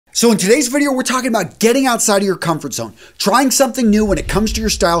So in today's video, we're talking about getting outside of your comfort zone, trying something new when it comes to your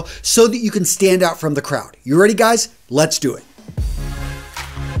style so that you can stand out from the crowd. You ready, guys? Let's do it.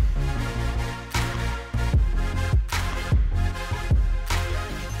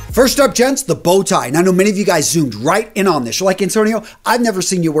 First up, gents, the bow tie. And I know many of you guys zoomed right in on this. You're like, Antonio, I've never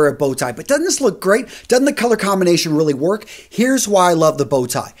seen you wear a bow tie, but doesn't this look great? Doesn't the color combination really work? Here's why I love the bow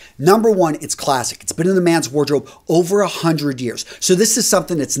tie. Number one, it's classic. It's been in the man's wardrobe over 100 years. So this is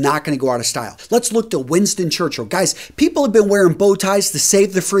something that's not going to go out of style. Let's look to Winston Churchill. Guys, people have been wearing bow ties to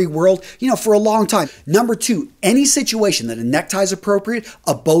save the free world, for a long time. Number two, any situation that a necktie is appropriate,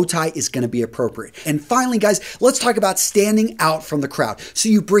 a bow tie is going to be appropriate. And finally, guys, let's talk about standing out from the crowd. So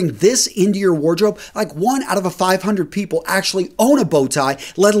you bring this into your wardrobe. Like 1 out of 500 people actually own a bow tie,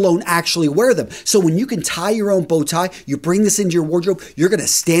 let alone actually wear them. So when you can tie your own bow tie, you bring this into your wardrobe, you're going to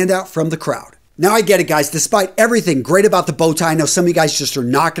stand out from the crowd. Now I get it, guys. Despite everything great about the bow tie, I know some of you guys just are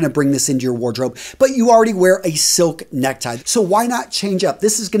not going to bring this into your wardrobe, but you already wear a silk necktie. So why not change up?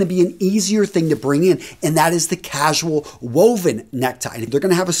 This is going to be an easier thing to bring in, and that is the casual woven necktie. They're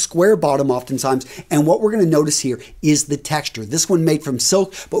going to have a square bottom oftentimes, and what we're going to notice here is the texture. This one made from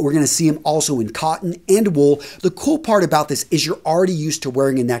silk, but we're going to see them also in cotton and wool. The cool part about this is you're already used to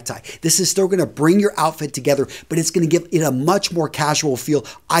wearing a necktie. This is still going to bring your outfit together, but it's going to give it a much more casual feel.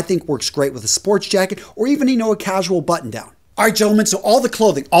 I think works great with a sports jacket or even, a casual button down. All right, gentlemen, so all the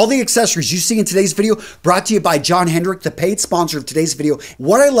clothing, all the accessories you see in today's video brought to you by John Henric, the paid sponsor of today's video.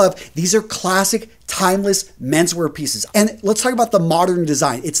 What I love, these are classic, timeless menswear pieces. And let's talk about the modern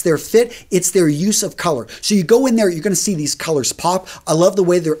design. It's their fit, it's their use of color. So you go in there, you're going to see these colors pop. I love the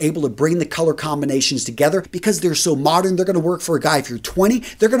way they're able to bring the color combinations together because they're so modern. They're going to work for a guy if you're 20,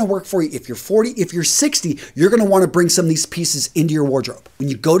 they're going to work for you if you're 40, if you're 60, you're going to want to bring some of these pieces into your wardrobe. When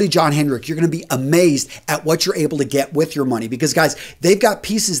you go to John Henric, you're going to be amazed at what you're able to get with your money because, guys, they've got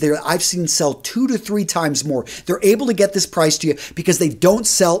pieces there that I've seen sell 2 to 3 times more. They're able to get this price to you because they don't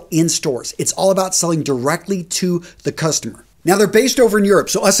sell in stores. It's all about selling directly to the customer. Now, they're based over in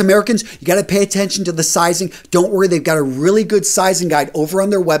Europe, so us Americans, you got to pay attention to the sizing. Don't worry, they've got a really good sizing guide over on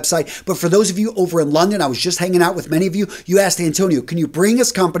their website. But for those of you over in London, I was just hanging out with many of you, you asked Antonio, can you bring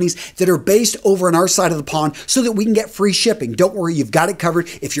us companies that are based over on our side of the pond so that we can get free shipping? Don't worry, you've got it covered.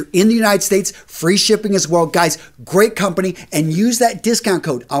 If you're in the United States, free shipping as well. Guys, great company, and use that discount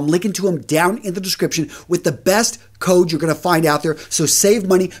code. I'm linking to them down in the description with the best code you're going to find out there. So save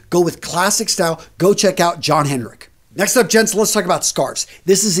money, go with classic style, go check out John Henric. Next up, gents, let's talk about scarves.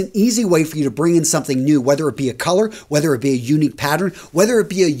 This is an easy way for you to bring in something new, whether it be a color, whether it be a unique pattern, whether it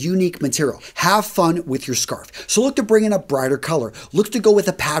be a unique material. Have fun with your scarf. So look to bring in a brighter color. Look to go with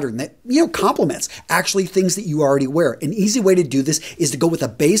a pattern that, complements actually things that you already wear. An easy way to do this is to go with a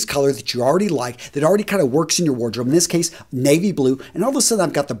base color that you already like, that already kind of works in your wardrobe. In this case, navy blue. And all of a sudden,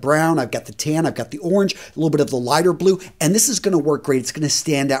 I've got the brown, I've got the tan, I've got the orange, a little bit of the lighter blue, and this is going to work great. It's going to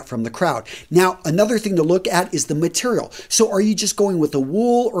stand out from the crowd. Now, another thing to look at is the material. So are you just going with a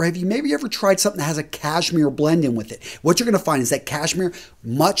wool, or have you maybe ever tried something that has a cashmere blend in with it? What you're going to find is that cashmere,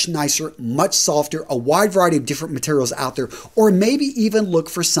 much nicer, much softer, a wide variety of different materials out there, or maybe even look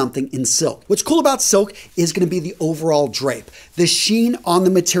for something in silk. What's cool about silk is going to be the overall drape, the sheen on the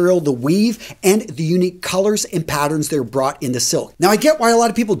material, the weave, and the unique colors and patterns that are brought into silk. Now, I get why a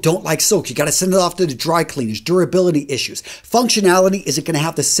lot of people don't like silk. You got to send it off to the dry cleaners, durability issues. Functionality, is it going to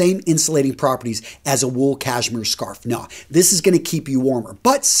have the same insulating properties as a wool cashmere scarf? No. This is going to keep you warmer.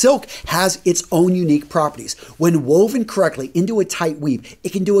 But silk has its own unique properties. When woven correctly into a tight weave,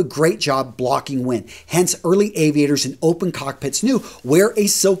 it can do a great job blocking wind. Hence, early aviators in open cockpits knew wear a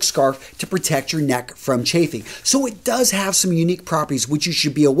silk scarf to protect your neck from chafing. So it does have some unique properties which you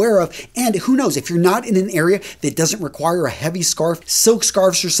should be aware of. And who knows, if you're not in an area that doesn't require a heavy scarf, silk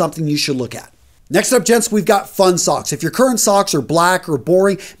scarves are something you should look at. Next up, gents, we've got fun socks. If your current socks are black or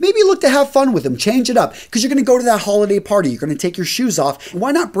boring, maybe look to have fun with them. Change it up because you're going to go to that holiday party. You're going to take your shoes off. And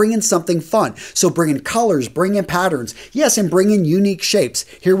why not bring in something fun? So bring in colors, bring in patterns. Yes, and bring in unique shapes.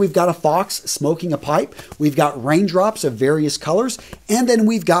 Here we've got a fox smoking a pipe. We've got raindrops of various colors. And then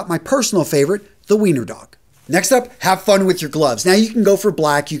we've got my personal favorite, the wiener dog. Next up, have fun with your gloves. Now you can go for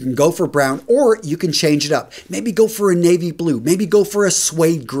black, you can go for brown, or you can change it up. Maybe go for a navy blue, maybe go for a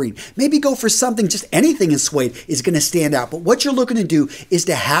suede green, maybe go for something, just anything in suede is going to stand out. But what you're looking to do is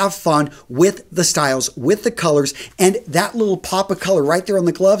to have fun with the styles, with the colors, and that little pop of color right there on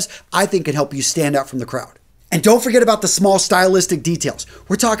the gloves, I think can help you stand out from the crowd. And don't forget about the small stylistic details.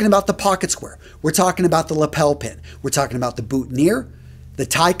 We're talking about the pocket square. We're talking about the lapel pin. We're talking about the boutonniere, the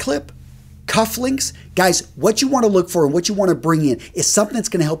tie clip, Cufflinks, guys, what you want to look for and what you want to bring in is something that's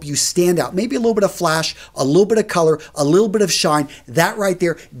going to help you stand out. Maybe a little bit of flash, a little bit of color, a little bit of shine. That right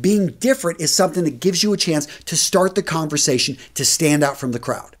there, being different, is something that gives you a chance to start the conversation, to stand out from the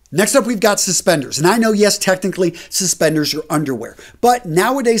crowd. Next up, we've got suspenders. And I know, yes, technically suspenders are underwear, but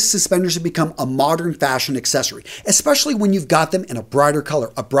nowadays suspenders have become a modern fashion accessory, especially when you've got them in a brighter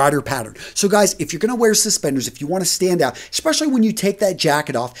color, a brighter pattern. So guys, if you're gonna wear suspenders, if you wanna stand out, especially when you take that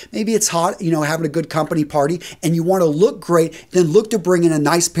jacket off, maybe it's hot, you know, having a good company party, and you wanna look great, then look to bring in a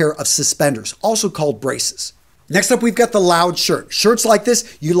nice pair of suspenders, also called braces. Next up, we've got the loud shirt. Shirts like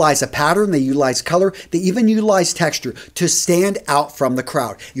this utilize a pattern, they utilize color, they even utilize texture to stand out from the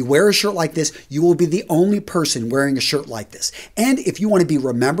crowd. You wear a shirt like this, you will be the only person wearing a shirt like this. And if you want to be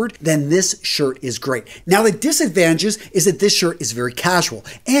remembered, then this shirt is great. Now, the disadvantages is that this shirt is very casual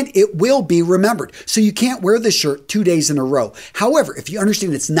and it will be remembered. So you can't wear this shirt 2 days in a row. However, if you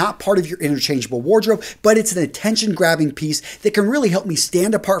understand it's not part of your interchangeable wardrobe, but it's an attention-grabbing piece that can really help me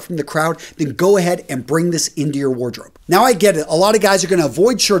stand apart from the crowd, then go ahead and bring this into your wardrobe. Now, I get it. A lot of guys are going to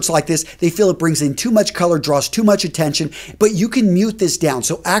avoid shirts like this. They feel it brings in too much color, draws too much attention, but you can mute this down.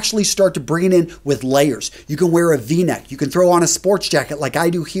 So actually start to bring it in with layers. You can wear a V-neck. You can throw on a sports jacket like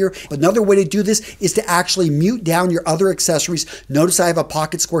I do here. Another way to do this is to actually mute down your other accessories. Notice I have a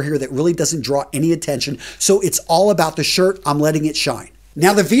pocket square here that really doesn't draw any attention. So it's all about the shirt. I'm letting it shine.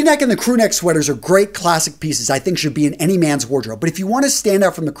 Now, the V-neck and the crew neck sweaters are great classic pieces I think should be in any man's wardrobe. But if you want to stand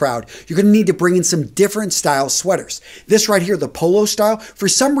out from the crowd, you're going to need to bring in some different style sweaters. This right here, the polo style, for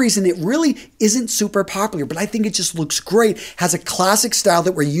some reason, it really isn't super popular, but I think it just looks great. Has a classic style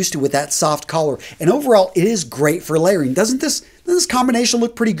that we're used to with that soft collar. And overall, it is great for layering. Doesn't this combination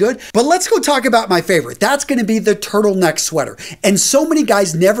look pretty good? But let's go talk about my favorite. That's going to be the turtleneck sweater. And so many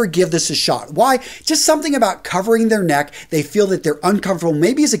guys never give this a shot. Why? Just something about covering their neck. They feel that they're uncomfortable.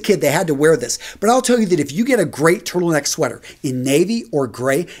 Maybe as a kid they had to wear this. But I'll tell you that if you get a great turtleneck sweater in navy or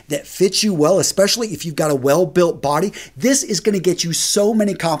gray that fits you well, especially if you've got a well-built body, this is going to get you so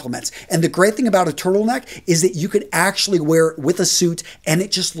many compliments. And the great thing about a turtleneck is that you can actually wear it with a suit and it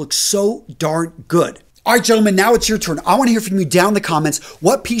just looks so darn good. All right, gentlemen, now it's your turn. I want to hear from you down in the comments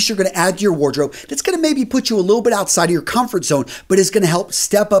what piece you're going to add to your wardrobe that's going to maybe put you a little bit outside of your comfort zone, but is going to help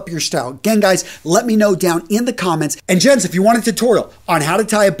step up your style. Again, guys, let me know down in the comments. And gents, if you want a tutorial on how to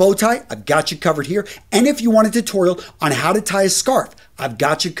tie a bow tie, I've got you covered here. And if you want a tutorial on how to tie a scarf, I've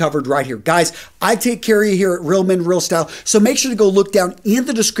got you covered right here. Guys, I take care of you here at Real Men Real Style, so make sure to go look down in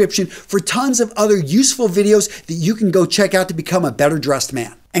the description for tons of other useful videos that you can go check out to become a better dressed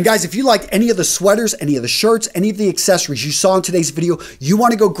man. And guys, if you liked any of the sweaters, any of the shirts, any of the accessories you saw in today's video, you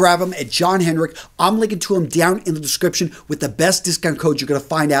want to go grab them at John Henric. I'm linking to them down in the description with the best discount code you're going to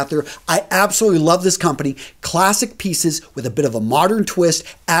find out there. I absolutely love this company. Classic pieces with a bit of a modern twist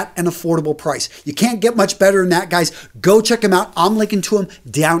at an affordable price. You can't get much better than that, guys. Go check them out. I'm linking to them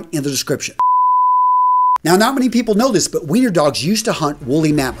down in the description. Now, not many people know this, but wiener dogs used to hunt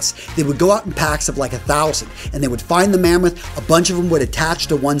woolly mammoths. They would go out in packs of like 1,000, and they would find the mammoth, a bunch of them would attach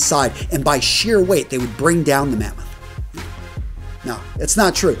to one side, and by sheer weight, they would bring down the mammoth. No, it's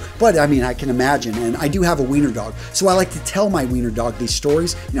not true, but I mean, I can imagine, and I do have a wiener dog, so I like to tell my wiener dog these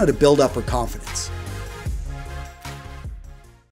stories, you know, to build up her confidence.